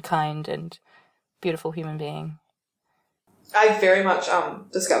genuinely kind and beautiful human being. I very much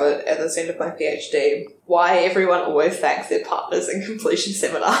discovered at the end of my PhD why everyone always thanks their partners in completion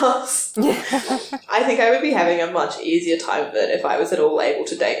seminars. Yeah. I think I would be having a much easier time of it if I was at all able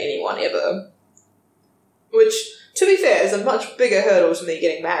to date anyone ever. Which, to be fair, is a much bigger hurdle to me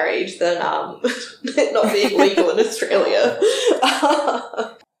getting married than it not being legal in Australia.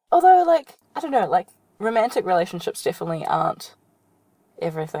 Although, like, I don't know, like, romantic relationships definitely aren't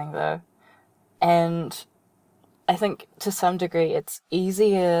everything, though. And I think, to some degree, it's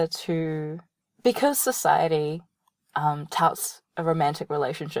easier to... Because society touts a romantic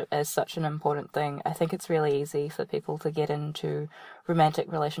relationship as such an important thing, I think it's really easy for people to get into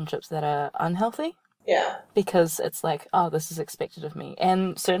romantic relationships that are unhealthy. Yeah. Because it's like, oh, this is expected of me.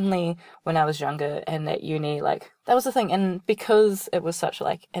 And certainly when I was younger and at uni, like, that was the thing. And because it was such,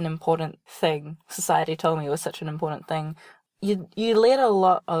 like, an important thing, society told me it was such an important thing, you let a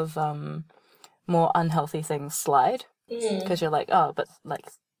lot of more unhealthy things slide. Because you're like, oh, but, like,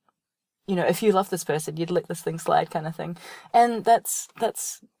 you know, if you love this person, you'd let this thing slide kind of thing. And that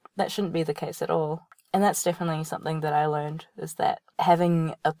shouldn't be the case at all. And that's definitely something that I learned, is that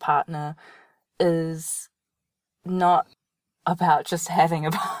having a partner is not about just having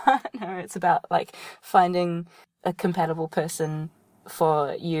a partner. It's about like finding a compatible person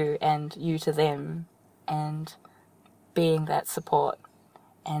for you and you to them, and being that support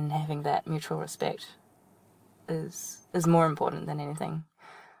and having that mutual respect is more important than anything.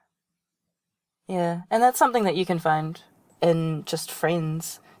 Yeah, and that's something that you can find in just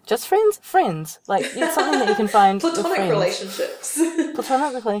friends. Just friends. Like, it's something that you can find Platonic with relationships.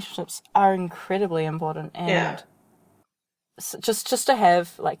 Platonic relationships are incredibly important, and just to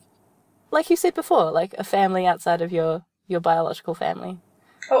have, like you said before, like a family outside of your biological family.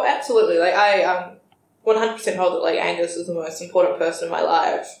 Oh, absolutely. Like, I 100% hold that, like, Angus is the most important person in my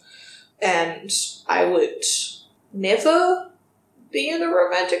life, and I would never be in a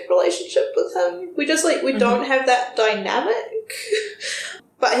romantic relationship with him. We just, like, we don't have that dynamic.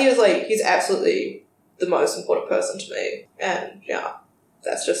 But he was, like, he's absolutely the most important person to me. And, yeah,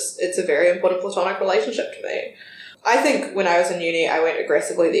 that's just, it's a very important platonic relationship to me. I think when I was in uni, I went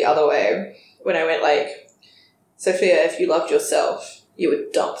aggressively the other way. When I went, like, Sophia, if you loved yourself, you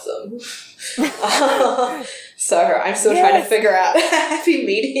would dump them. So I'm still trying to figure out a happy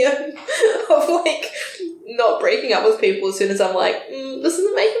medium of, like, not breaking up with people as soon as I'm like, this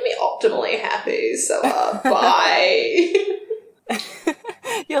isn't making me optimally happy, so, bye.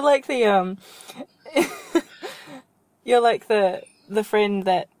 You're like the you're like the friend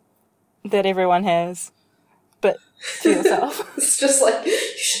that everyone has, but to yourself. It's just like, you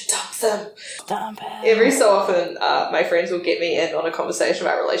should dump them. Dump it. Every so often, my friends will get me in on a conversation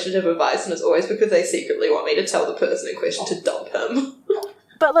about relationship advice, and it's always because they secretly want me to tell the person in question to dump him.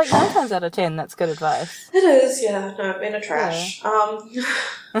 But, like, 9 times out of 10, that's good advice. It is, yeah. No, men are trash. Yeah.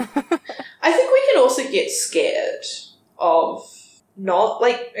 I think we can also get scared of not,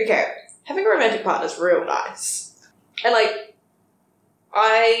 like, okay, having a romantic partner is real nice. And, like,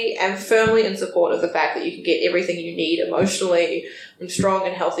 I am firmly in support of the fact that you can get everything you need emotionally from strong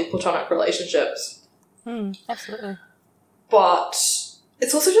and healthy platonic relationships. Absolutely. But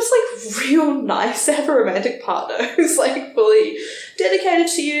it's also just, like, real nice to have a romantic partner who's, like, fully dedicated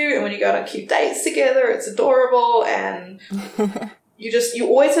to you, and when you go on cute dates together, it's adorable, and you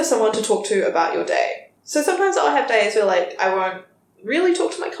always have someone to talk to about your day. So sometimes I'll have days where, like, I won't really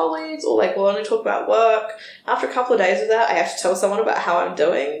talk to my colleagues, or, like, we'll only talk about work. After a couple of days of that, I have to tell someone about how I'm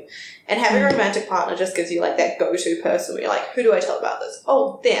doing. And having a romantic partner just gives you, like, that go-to person where you're like, who do I tell about this?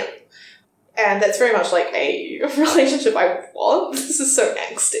 Oh, them. And that's very much, like, a relationship I want. This is so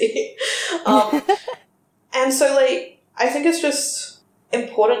angsty. And so, like, I think it's just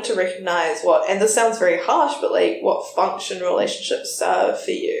important to recognize what, and this sounds very harsh, but, like, what function relationships serve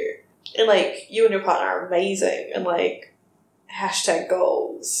for you. And, like, you and your partner are amazing, and, like,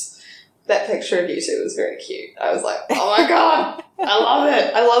 #goals. That picture of you two was very cute. I was like, oh my god, I love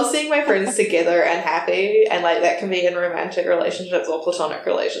it. I love seeing my friends together and happy, and, like, that can be in romantic relationships or platonic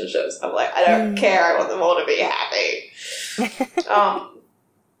relationships. I'm like, I don't care, I want them all to be happy.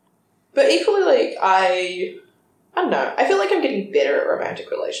 But equally, like, I don't know, I feel like I'm getting better at romantic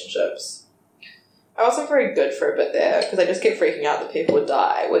relationships. I wasn't very good for a bit there, because I just kept freaking out that people would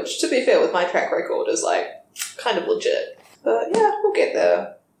die, which, to be fair, with my track record, is, like, kind of legit. But yeah, we'll get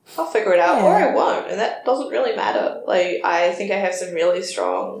there. I'll figure it out, or I won't, and that doesn't really matter. Like, I think I have some really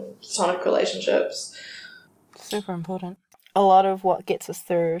strong platonic relationships. Super important. A lot of what gets us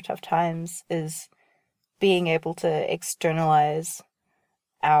through tough times is being able to externalize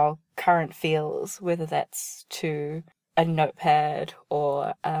our current feels, whether that's to a notepad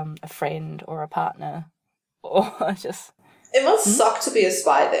or a friend or a partner, or just... It must suck to be a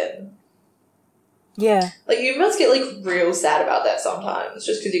spy then. Yeah. Like, you must get, like, real sad about that sometimes,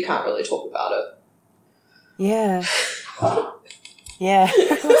 just because you can't really talk about it. Yeah. Yeah.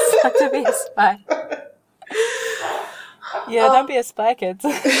 It must suck to be a spy. Yeah, don't be a spy, kids.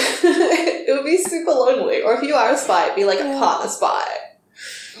 It would be super lonely. Or if you are a spy, be, like, a partner spy.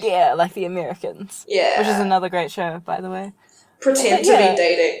 Yeah, like The Americans. Yeah. Which is another great show, by the way. Pretend to be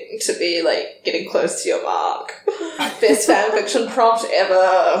dating, to be, like, getting close to your mark. Best fanfiction prompt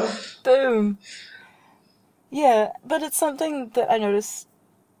ever. Boom. Yeah, but it's something that I notice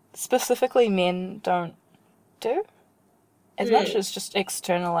specifically men don't do as much as just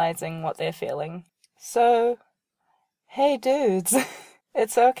externalizing what they're feeling. So, hey dudes,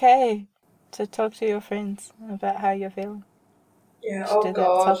 it's okay to talk to your friends about how you're feeling. Yeah, Just oh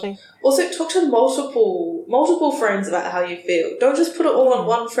god. Also, talk to multiple friends about how you feel. Don't just put it all on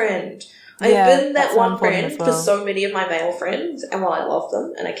one friend. I've been that one friend for so many of my male friends, and while I love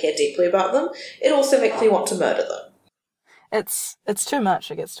them and I care deeply about them, it also makes me want to murder them. It's too much,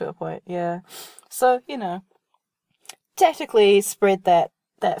 it gets to a point, yeah. So, you know, tactically spread that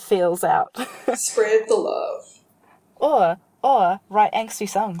feels out. Spread the love. Or write angsty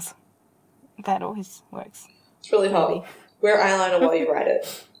songs. That always works. It's really hot. Wear eyeliner while you write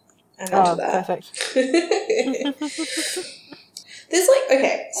it. I'm into that. Perfect. There's, like,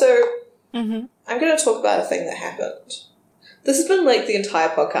 okay, so... I'm going to talk about a thing that happened. This has been, like, the entire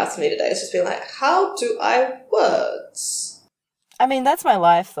podcast for me today. It's just been like, how do I have words? I mean, that's my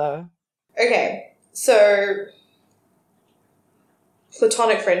life, though. Okay, so...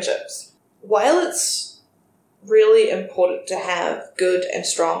 platonic friendships. While it's really important to have good and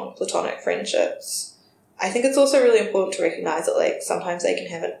strong platonic friendships, I think it's also really important to recognize that, like, sometimes they can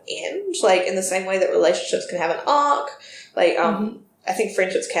have an end, like, in the same way that relationships can have an arc. Like, I think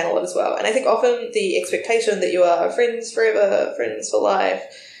friendships can a lot as well. And I think often the expectation that you are friends forever, friends for life,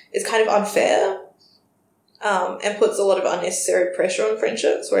 is kind of unfair, and puts a lot of unnecessary pressure on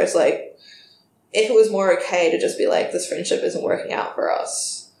friendships, whereas, like, if it was more okay to just be like, this friendship isn't working out for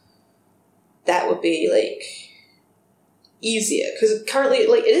us, that would be, like, easier. Because currently,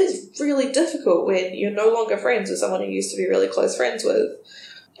 like, it is really difficult when you're no longer friends with someone you used to be really close friends with.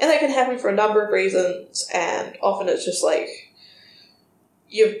 And that can happen for a number of reasons, and often it's just, like,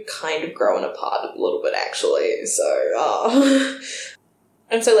 you've kind of grown apart a little bit, actually. So,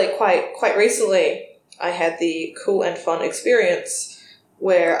 and so, like, quite recently, I had the cool and fun experience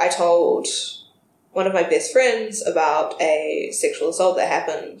where I told one of my best friends about a sexual assault that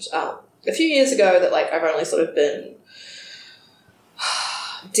happened a few years ago that, like, I've only sort of been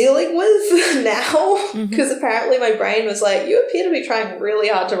dealing with now, because apparently my brain was like, you appear to be trying really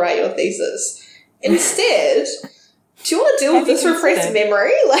hard to write your thesis. Instead, do you want to deal with this repressed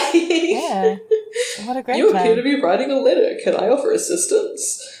memory? Like, yeah, what a great you time. appear to be writing a letter. Can I offer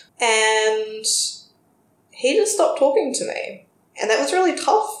assistance? And he just stopped talking to me. And that was really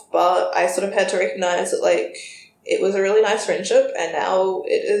tough, but I sort of had to recognize that, like, it was a really nice friendship, and now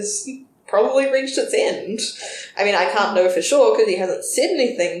it is probably reached its end. I mean, I can't know for sure because he hasn't said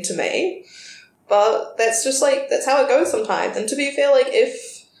anything to me, but that's just like, that's how it goes sometimes. And to be fair, like,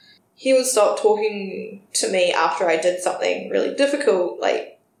 if he would stop talking to me after I did something really difficult,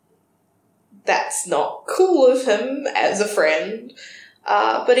 like, that's not cool of him as a friend.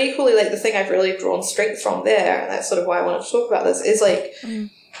 But equally, like, the thing I've really drawn strength from there, and that's sort of why I wanted to talk about this, is like,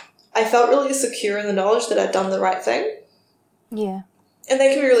 I felt really secure in the knowledge that I'd done the right thing. Yeah. And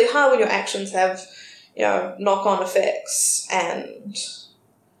they can be really hard when your actions have, you know, knock-on effects, and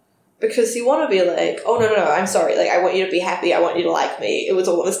because you want to be like, oh, no, I'm sorry, like, I want you to be happy, I want you to like me, it was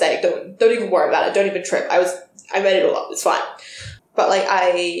all a mistake, don't even worry about it, don't even trip, I made it all up, it's fine. But, like,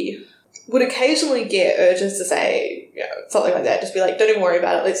 I would occasionally get urges to say, you know, something like that, just be like, don't even worry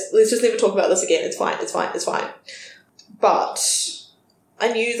about it, let's just never talk about this again, it's fine. But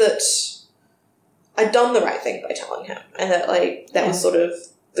I knew that I'd done the right thing by telling him, and that, like, that was sort of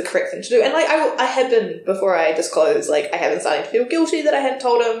the correct thing to do. And, like, I had been, before I disclosed, like, I had been starting to feel guilty that I hadn't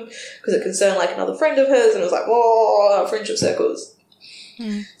told him, because it concerned, like, another friend of his, and it was like, oh, friendship circles.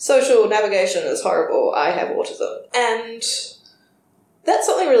 Social navigation is horrible, I have autism. And that's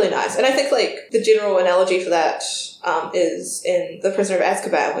something really nice. And I think, like, the general analogy for that is in The Prisoner of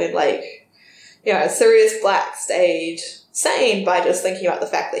Azkaban, when, like, you know, Sirius Black stayed sane by just thinking about the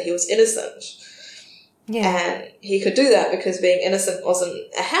fact that he was innocent. Yeah. And he could do that because being innocent wasn't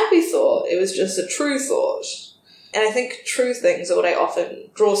a happy thought, it was just a true thought. And I think true things are what I often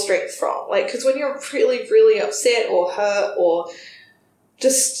draw strength from. Like, because when you're really, really upset or hurt or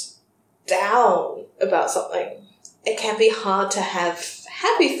just down about something, it can be hard to have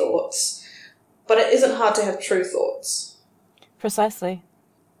happy thoughts, but it isn't hard to have true thoughts. Precisely.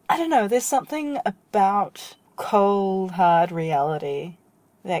 I don't know, there's something about cold, hard reality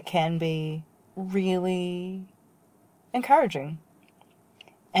that can be really encouraging.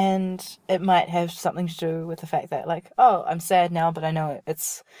 And it might have something to do with the fact that, like, oh, I'm sad now, but I know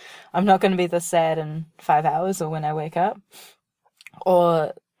I'm not going to be this sad in 5 hours or when I wake up.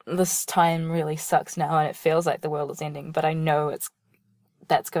 Or this time really sucks now and it feels like the world is ending, but I know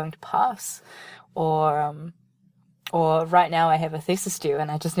that's going to pass. Or right now I have a thesis due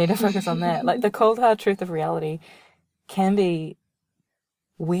and I just need to focus on that. Like, the cold, hard truth of reality can be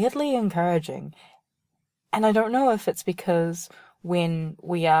weirdly encouraging. And I don't know if it's because when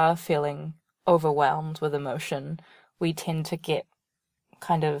we are feeling overwhelmed with emotion, we tend to get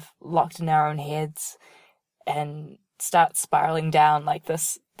kind of locked in our own heads and start spiraling down like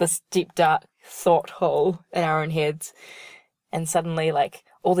this deep, dark thought hole in our own heads. And suddenly, like,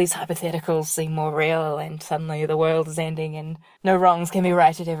 all these hypotheticals seem more real, and suddenly the world is ending and no wrongs can be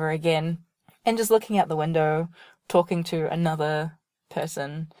righted ever again. And just looking out the window, talking to another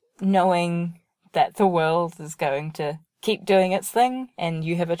person, knowing that the world is going to keep doing its thing and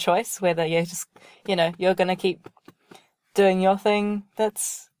you have a choice whether you're just, you know, you're going to keep doing your thing.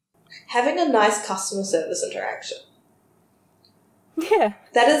 That's having a nice customer service interaction. Yeah.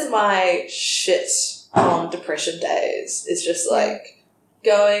 That is my shit on depression days. It's just like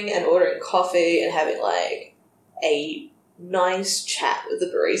going and ordering coffee and having like a nice chat with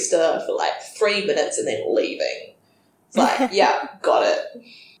the barista for like 3 minutes and then leaving. It's like, yeah, got it.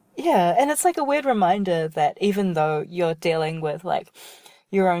 Yeah, and it's like a weird reminder that even though you're dealing with like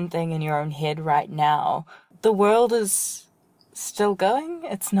your own thing in your own head right now, the world is still going.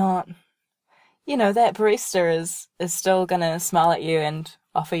 It's not, you know, that barista is still gonna smile at you and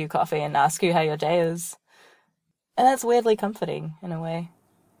offer you coffee and ask you how your day is. And that's weirdly comforting in a way.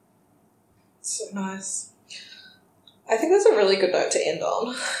 So nice. I think that's a really good note to end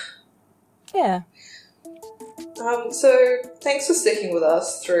on. Yeah. So thanks for sticking with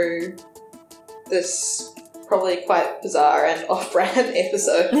us through this probably quite bizarre and off-brand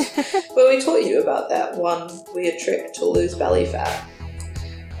episode where we taught you about that one weird trick to lose belly fat.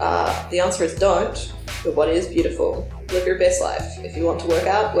 The answer is don't, but what is beautiful? Live your best life. If you want to work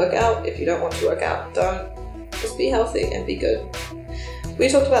out, work out. If you don't want to work out, don't. Just be healthy and be good. We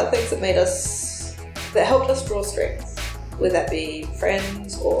talked about things that helped us draw strength, whether that be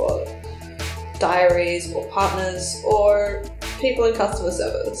friends or diaries or partners or people in customer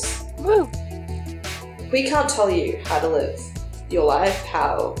service. Woo! We can't tell you how to live your life,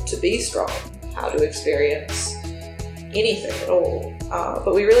 how to be strong, how to experience anything at all.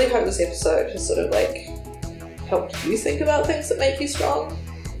 But we really hope this episode has sort of like helped you think about things that make you strong.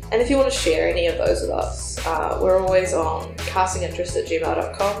 And if you want to share any of those with us, we're always on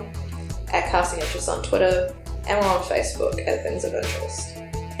castinginterest@gmail.com, at castinginterest on Twitter, and we're on Facebook at Things of Interest.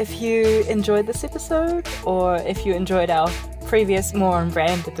 If you enjoyed this episode, or if you enjoyed our previous more on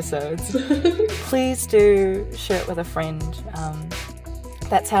brand episodes, please do share it with a friend.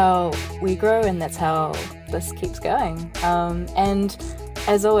 That's how we grow, and that's how this keeps going. And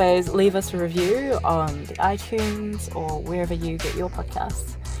as always, leave us a review on the iTunes or wherever you get your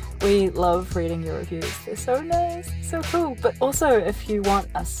podcasts. We love reading your reviews. They're so nice, so cool. But also, if you want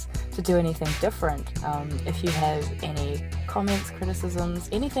us to do anything different, if you have any comments, criticisms,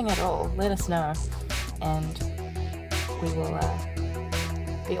 anything at all, let us know. And we will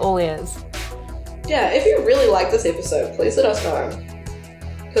be all ears. Yeah, if you really like this episode, please let us know.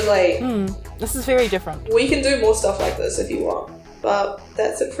 Because, this is very different. We can do more stuff like this if you want. But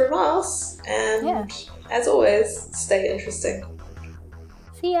that's it from us. And as always, stay interesting.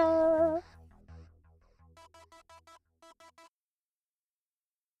 See ya!